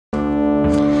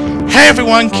Hey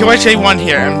everyone, QHA1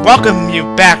 here, and welcome you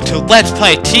back to Let's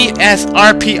Play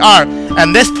TSRPR.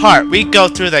 And this part, we go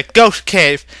through the ghost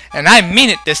cave, and I mean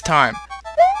it this time.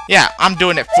 Yeah, I'm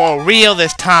doing it for real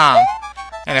this time.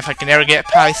 And if I can ever get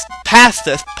past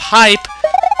this pipe,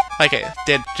 like I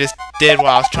did while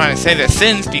I was trying to say the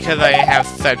sentence, because I have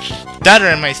such stutter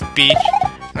in my speech,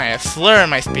 and I have slur in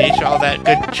my speech, all that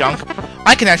good junk,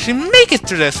 I can actually make it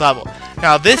through this level.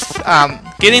 Now this,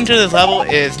 getting through this level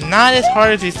is not as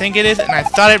hard as you think it is, and I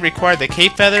thought it required the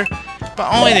cape feather,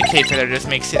 but only the cape feather just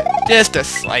makes it just a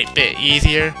slight bit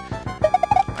easier.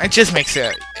 It just makes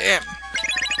it,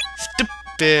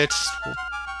 stupid.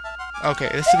 Okay,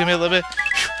 this is gonna be a little bit,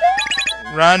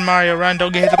 run Mario, run,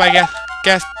 don't get hit by a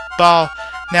gas ball.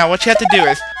 Now what you have to do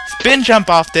is spin jump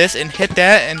off this and hit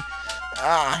that, and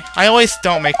I always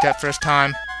don't make that first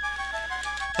time.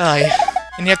 Yeah.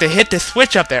 And you have to hit the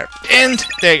switch up there, and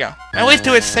there you go. I always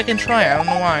do it second try, I don't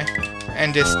know why.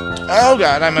 And just, oh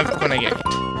god, I'm gonna get hit.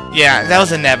 Yeah, that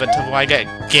was inevitable. I got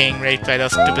gang raped by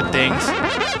those stupid things.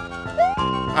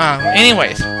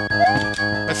 Anyways,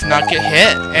 let's not get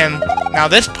hit. And now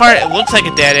this part, it looks like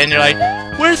a dead end. You're like,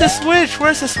 where's the switch?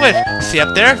 Where's the switch? See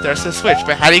up there? There's the switch.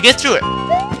 But how do you get through it?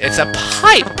 It's a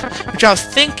pipe, which I was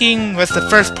thinking was the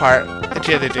first part that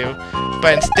you had to do.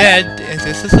 But instead,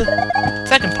 this is the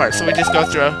second part. So we just go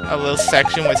through a little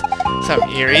section with some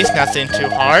Eries, nothing too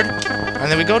hard.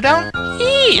 And then we go down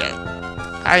here.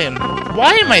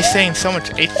 Why am I saying so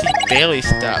much H.C. Bailey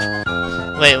stuff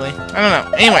lately? I don't know.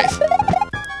 Anyways.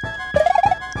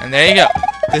 And there you go.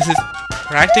 This is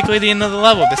practically the end of the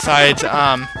level, besides,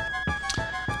 well,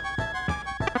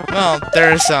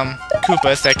 there's some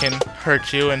Koopas that can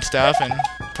hurt you and stuff, and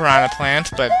piranha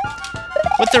plants, but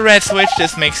with the red switch,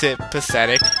 just makes it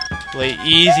pathetically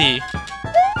easy.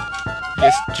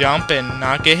 Just jump and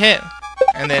not get hit.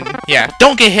 And then, yeah,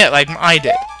 don't get hit like I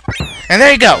did. And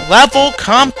there you go, level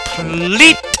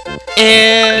complete.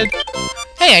 And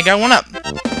hey, I got one up.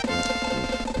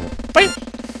 Wait.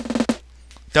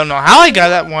 Don't know how I got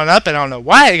that one up, and I don't know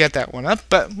why I got that one up,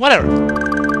 but whatever.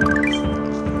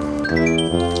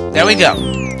 There we go.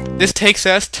 This takes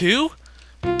us to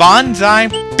Bonsai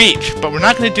Beach, but we're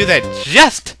not going to do that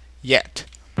just yet.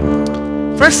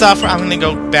 First off, I'm going to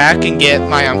go back and get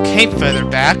my cape feather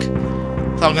back.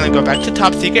 So I'm going to go back to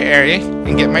top secret area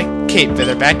and get my cape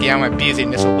feather back. Yeah, I'm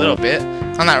abusing this a little bit.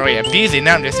 I'm not really abusing it,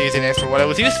 I'm just using it for what it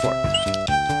was used for.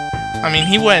 I mean,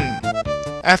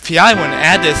 FPI wouldn't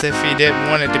add this if he didn't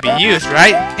want it to be used,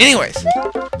 right? Anyways.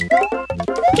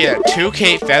 Get 2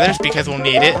 cape feathers because we'll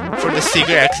need it for the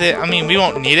secret exit. I mean, we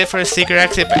won't need it for the secret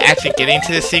exit, but actually getting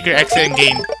to the secret exit and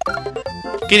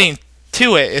getting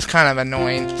to it is kind of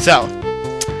annoying. So,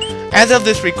 as of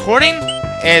this recording,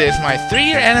 it is my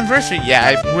 3-year anniversary. Yeah,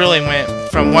 I really went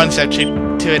from one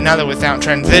section to another without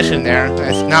transition there.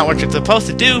 That's not what you're supposed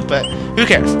to do, but who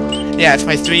cares? Yeah, it's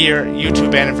my 3-year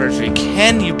YouTube anniversary.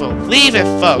 Can you believe it,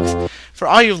 folks? For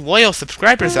all you loyal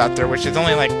subscribers out there, which is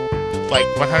only like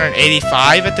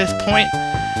 185 at this point.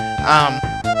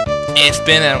 It's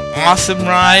been an awesome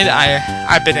ride.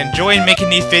 I've been enjoying making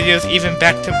these videos, even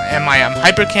back to my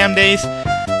Hypercam days.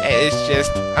 It's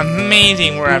just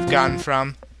amazing where I've gotten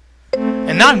from.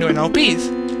 And now I'm doing OPs.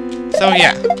 So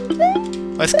yeah,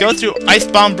 let's go through Ice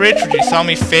Bomb Bridge, which you saw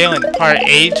me fail in part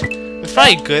 8. It was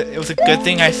probably good. It was a good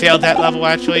thing I failed that level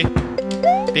actually,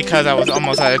 because I was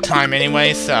almost out of time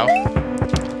anyway. So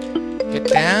get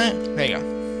that. There you go.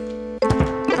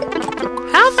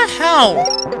 How the hell?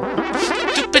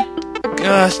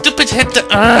 Stupid hit the,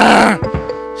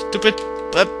 stupid,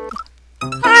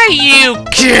 are you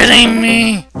kidding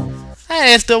me? That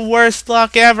is the worst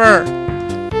luck ever.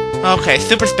 Okay,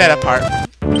 super sped apart.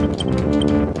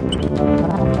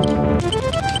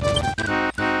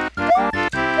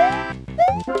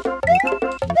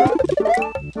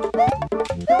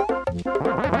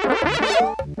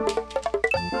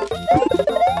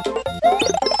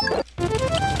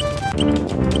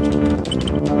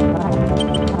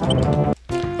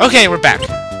 Okay, we're back.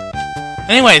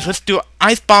 Anyways, let's do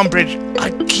Ice Bomb Bridge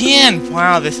again.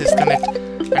 Wow, this is gonna...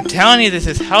 I'm telling you, this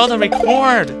is hell to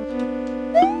record.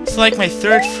 It's like my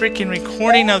 3rd freaking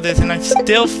recording of this, and I'm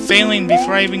still failing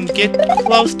before I even get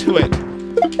close to it.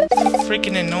 It's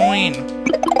freaking annoying.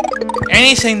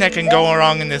 Anything that can go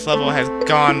wrong in this level has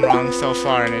gone wrong so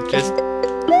far, and it just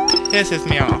pisses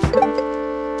me off.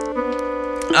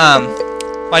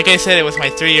 Like I said, it was my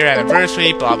 3-year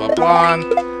anniversary, blah blah blah.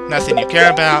 Nothing you care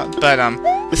about, but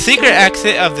the secret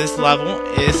exit of this level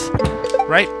is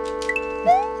right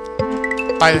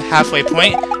by the halfway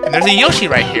point, and there's a Yoshi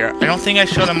right here. I don't think I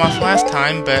showed him off last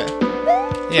time, but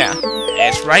yeah,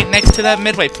 it's right next to that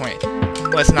midway point.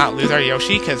 let's not lose our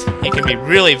Yoshi, because he can be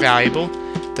really valuable.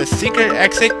 The secret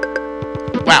exit...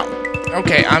 Wow.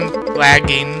 Okay, I'm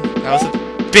lagging. That was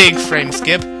a big frame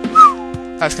skip.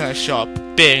 That's gonna show up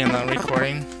big in the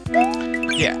recording.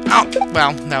 Yeah. Oh,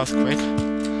 well, that was quick.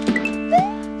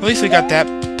 At least we got that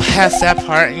past that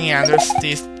part. And yeah, there's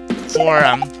these 4,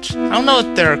 I don't know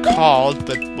what they're called,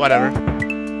 but whatever.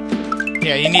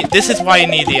 Yeah, you need. This is why you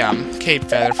need the cape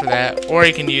feather for that, or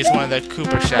you can use one of the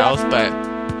Cooper shells. But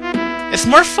it's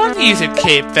more fun to use a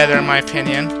cape feather, in my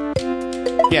opinion.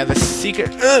 Yeah, the secret.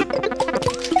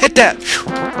 Hit that.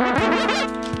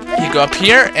 You go up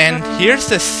here, and here's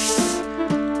this.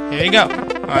 Here you go.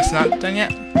 Oh, it's not done yet.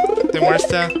 Then where's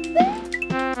the?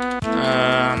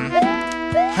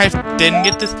 I didn't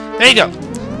get this. There you go.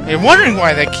 You're wondering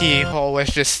why the keyhole was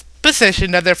just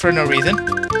positioned up there for no reason.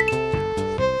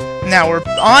 Now we're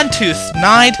on to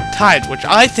Snide Tide, which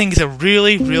I think is a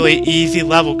really, really easy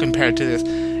level compared to this.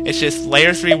 It's just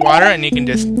layer 3 water, and you can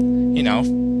just, you know,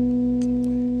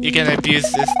 you can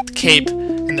abuse this cape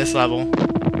in this level.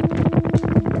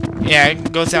 Yeah,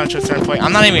 it goes down to a certain point.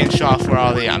 I'm not even gonna show off where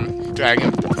all the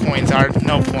dragon coins are.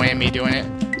 No point in me doing it.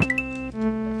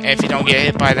 And if you don't get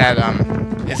hit by that,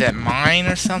 is it mine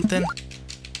or something?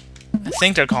 I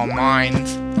think they're called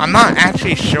mines. I'm not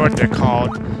actually sure what they're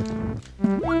called.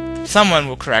 Someone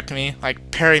will correct me,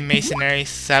 like Perry Masonry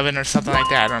 7 or something like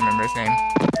that. I don't remember his name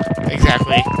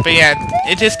exactly. But yeah,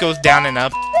 it just goes down and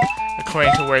up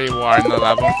according to where you are in the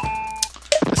level.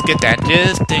 Let's get that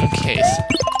just in case.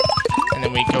 And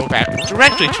then we go back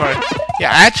directly toward...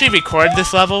 Yeah, I actually recorded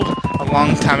this level a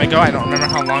long time ago. I don't remember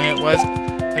how long it was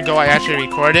ago I actually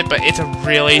recorded it, but it's a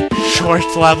really short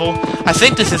level. I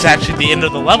think this is actually the end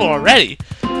of the level already.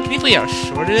 Can you believe how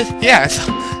short it is? Yeah, it's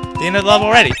the end of the level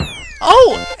already.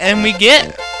 Oh, and we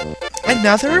get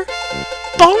another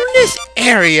bonus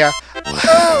area.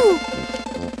 Woo!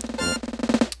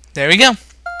 There we go.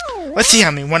 Let's see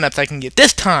how many 1-ups I can get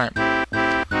this time.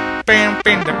 Bam, bam,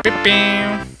 bam, bam,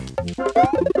 bam.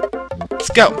 Let's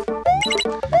go.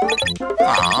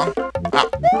 Aww. Oh.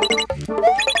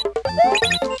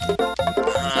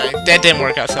 That didn't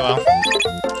work out so well.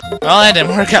 Well, that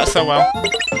didn't work out so well.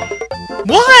 1!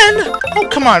 Oh,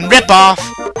 come on, rip off.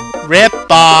 Rip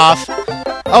off.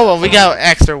 Oh, well, we got an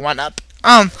extra 1-up.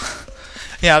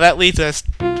 Yeah, that leads us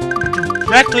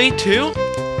directly to...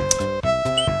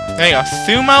 There you go,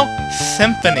 Sumo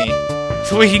Symphony.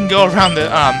 So we can go around the,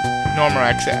 normal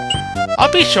exit.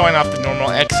 I'll be showing off the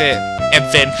normal exit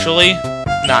eventually.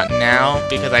 Not now,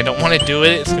 because I don't want to do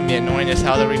it. It's going to be annoying as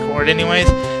hell to record anyways.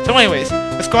 So anyways,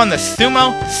 let's go on the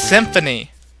Sumo Symphony.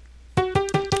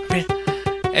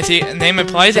 As the name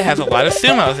implies, it has a lot of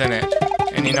sumos in it.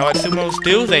 And you know what sumos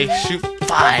do? They shoot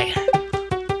fire.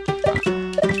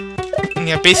 And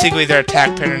yeah, basically their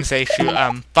attack patterns, they shoot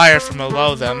fire from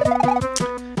below them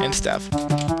and stuff.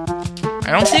 I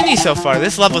don't see any so far.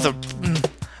 This level is a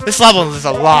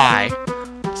lie.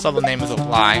 This level name is a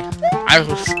lie. I was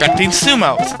expecting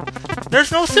sumos.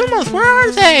 There's no sumos. Where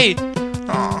are they?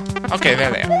 Aw. Okay,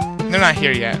 there they are. They're not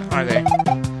here yet, are they?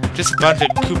 Just a bunch of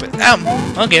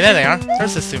Koopas. Okay, there they are.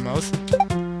 There's the sumos.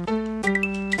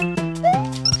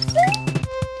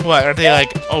 What, are they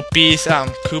like obese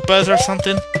Koopas or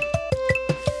something?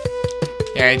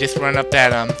 Yeah, I just run up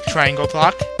that triangle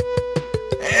block.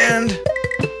 And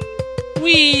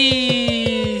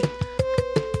whee!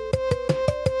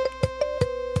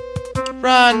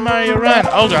 Run, Mario, run!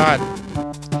 Oh god.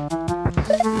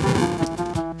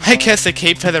 I guess the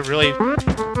cape feather really...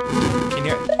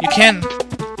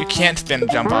 You can't spin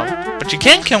and jump off. But you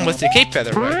can come with the cape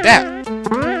feather like that.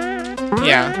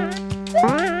 Yeah.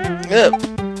 Ugh.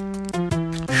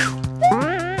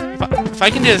 If I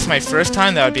can do this my first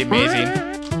time, that would be amazing.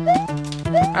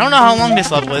 I don't know how long this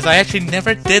level is. I actually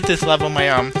never did this level in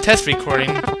my test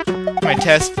recording. My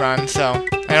test run, so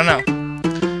I don't know.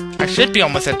 I should be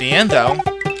almost at the end though.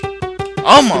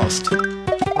 Almost!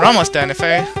 We're almost done. If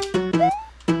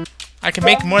I can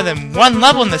make more than 1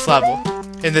 level in this level.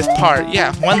 In this part.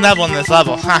 Yeah, 1 level in this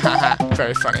level. Ha ha ha.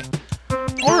 Very funny.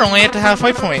 We're only at the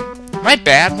halfway point. My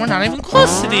bad, we're not even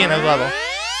close to the end of the level.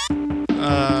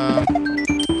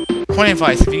 Point of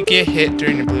advice, if you get hit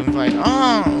during the balloon fight.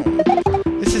 Oh!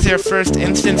 This is your first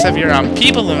instance of your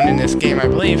P-balloon in this game, I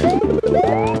believe.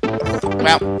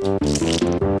 Well.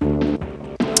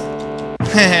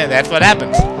 That's what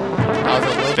happens. That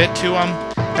was a little bit too,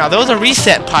 Now, those are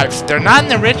reset pipes. They're not in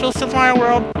the original Super Mario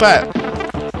World, but...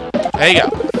 There you go.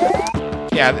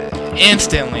 Yeah,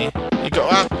 instantly. You go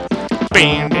up.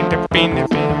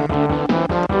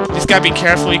 Just gotta be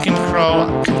careful. You can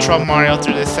control Mario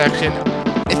through this section.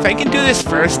 If I can do this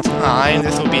first time,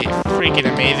 this will be freaking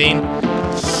amazing.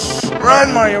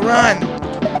 Run, Mario, run!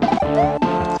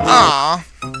 Aw.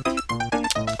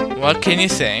 What can you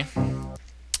say?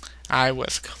 I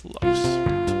was close.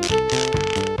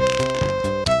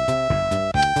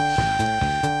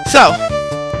 So,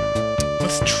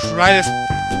 let's try this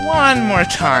one more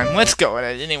time. Let's go with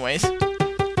it anyways.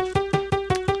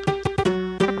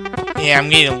 Yeah, I'm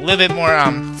getting a little bit more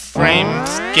frame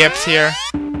skips here.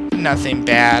 Nothing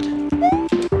bad.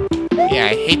 Yeah,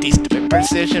 I hate these stupid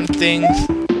precision things.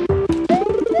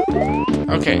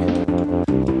 Okay.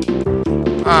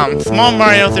 Small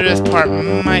Mario through this part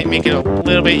might make it a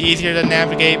little bit easier to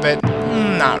navigate, but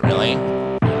not really.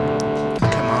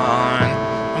 Come on.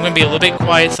 I'm gonna be a little bit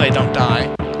quiet so I don't die.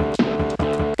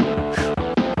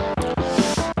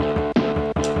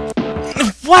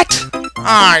 What?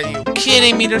 Are you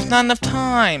kidding me? There's not enough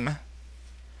time.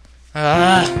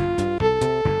 I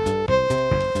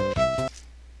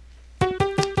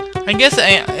guess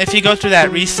if you go through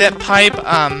that reset pipe,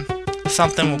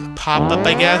 something will pop up,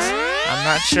 I guess. I'm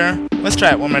not sure. Let's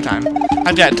try it one more time.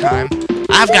 I've got time.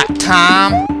 I've got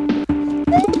time!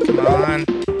 Come on.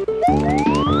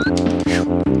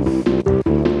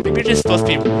 Maybe you're just supposed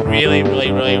to be really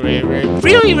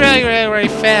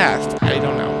fast. I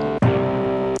don't know.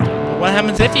 But what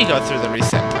happens if you go through the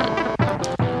reset pipe?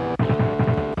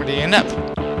 Where do you end up?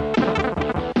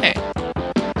 Hey.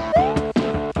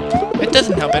 It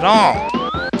doesn't help at all.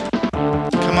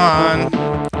 Come on.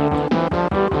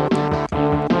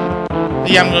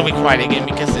 Yeah, I'm gonna be quiet again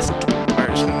because this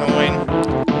part is annoying.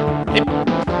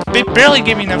 They barely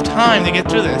give me enough time to get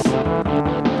through this.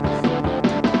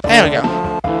 There we go.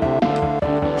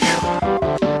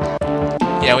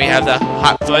 Yeah, we have the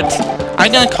Hotfoots.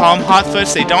 I'm gonna call them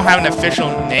Hotfoots. They don't have an official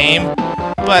name,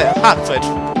 but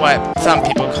Hotfoots, what some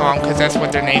people call them, because that's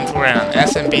what their names were on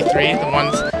SMB3. The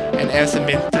ones in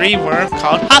SMB3 were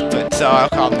called Hotfoots, so I'll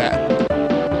call them that.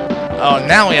 Oh,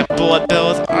 now we have bullet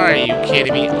bills. Are you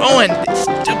kidding me? Oh, and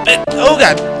stupid. Oh,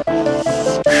 God.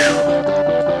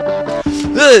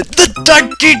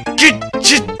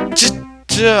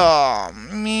 Oh,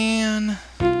 man.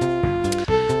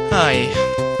 Hi.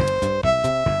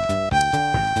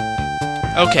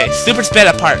 Okay, super sped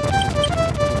up part.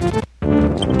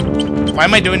 Why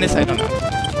am I doing this? I don't know.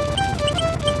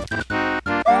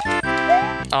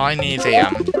 All I need is a,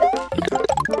 yeah.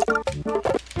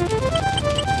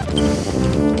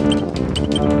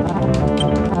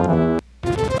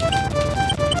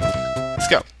 Let's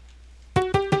go.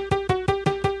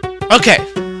 Okay,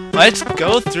 let's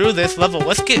go through this level.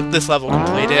 Let's get this level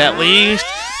completed at least.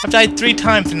 I've died 3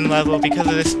 times in the level because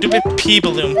of this stupid pea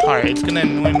balloon part. It's gonna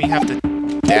annoy me half to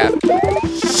death.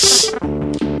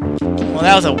 Well,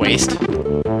 that was a waste.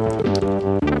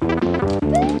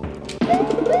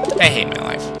 I hate my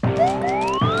life.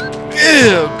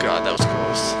 Ew, God, that was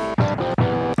close.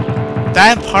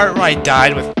 That part where I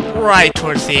died was right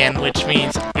towards the end, which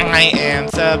means I am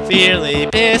severely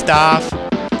pissed off.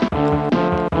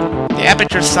 The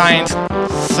Aperture Science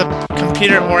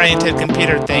computer-oriented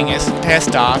computer thing is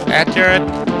pissed off at your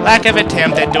lack of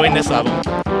attempt at doing this level.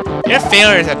 Your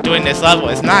failures at doing this level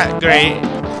is not great,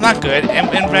 it's not good, and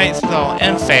result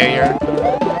in failure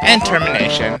and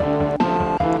termination.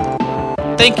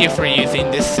 Thank you for using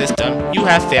this system. You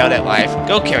have failed at life.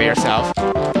 Go kill yourself.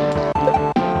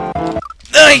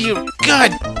 Are you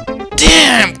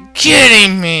goddamn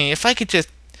kidding me? If I could just...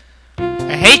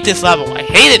 I hate this level. I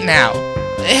hate it now.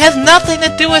 It has nothing to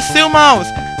do with Sumos.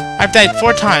 I've died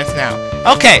 4 times now.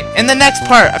 Okay, in the next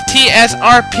part of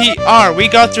TSRPR, we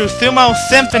go through Sumo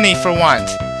Symphony for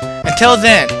once. Until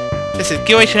then, this is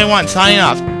Gilly21 signing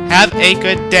off. Have a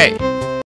good day.